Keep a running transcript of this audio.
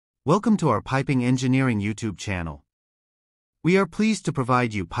Welcome to our Piping Engineering YouTube channel. We are pleased to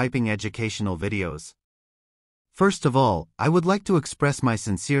provide you piping educational videos. First of all, I would like to express my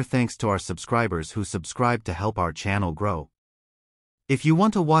sincere thanks to our subscribers who subscribe to help our channel grow. If you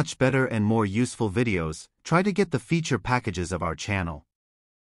want to watch better and more useful videos, try to get the feature packages of our channel.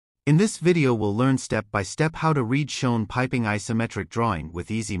 In this video we'll learn step by step how to read shown piping isometric drawing with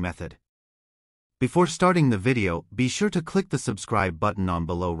easy method. Before starting the video, be sure to click the subscribe button on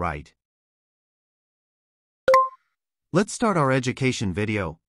below right. Let's start our education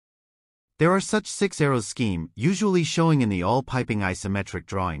video. There are such 6 arrows scheme, usually showing in the all piping isometric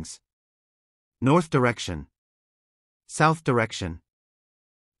drawings. North direction, south direction,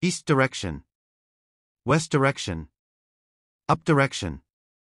 east direction, west direction, up direction,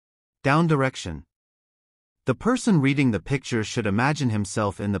 down direction. The person reading the picture should imagine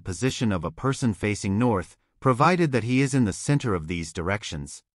himself in the position of a person facing north, provided that he is in the center of these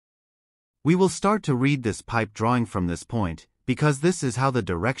directions. We will start to read this pipe drawing from this point, because this is how the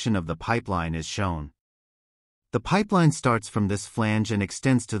direction of the pipeline is shown. The pipeline starts from this flange and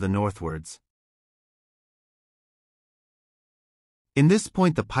extends to the northwards. In this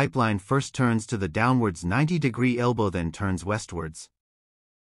point the pipeline first turns to the downwards 90-degree elbow, then turns westwards.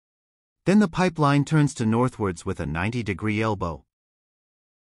 Then the pipeline turns to northwards with a 90-degree elbow.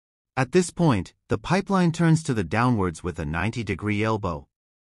 At this point, the pipeline turns to the downwards with a 90-degree elbow.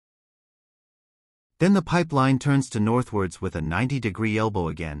 Then the pipeline turns to northwards with a 90-degree elbow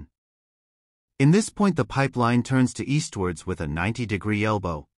again. In this point the pipeline turns to eastwards with a 90-degree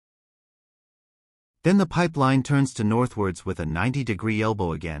elbow. Then the pipeline turns to northwards with a 90-degree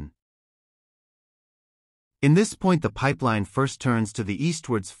elbow again. In this point the pipeline first turns to the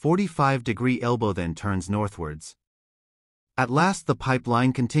eastwards 45-degree elbow, then turns northwards. At last the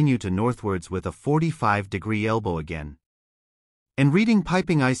pipeline continue to northwards with a 45-degree elbow again. And reading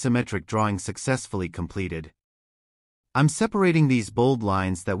piping isometric drawing successfully completed. I'm separating these bold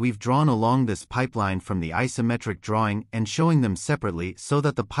lines that we've drawn along this pipeline from the isometric drawing and showing them separately so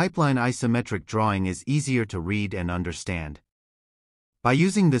that the pipeline isometric drawing is easier to read and understand. By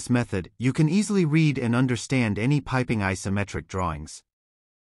using this method, you can easily read and understand any piping isometric drawings.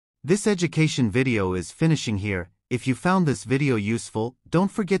 This education video is finishing here. If you found this video useful,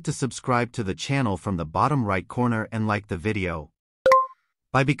 don't forget to subscribe to the channel from the bottom right corner and like the video.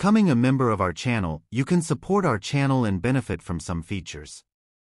 By becoming a member of our channel, you can support our channel and benefit from some features.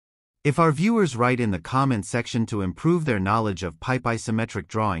 If our viewers write in the comment section to improve their knowledge of pipe isometric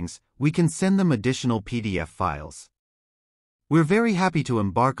drawings, we can send them additional PDF files. We're very happy to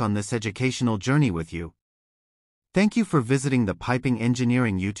embark on this educational journey with you. Thank you for visiting the Piping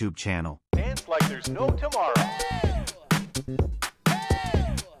Engineering YouTube channel. Dance like there's no tomorrow.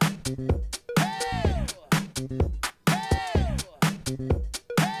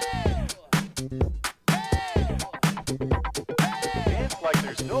 Dance like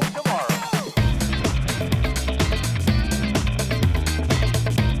there's no tomorrow.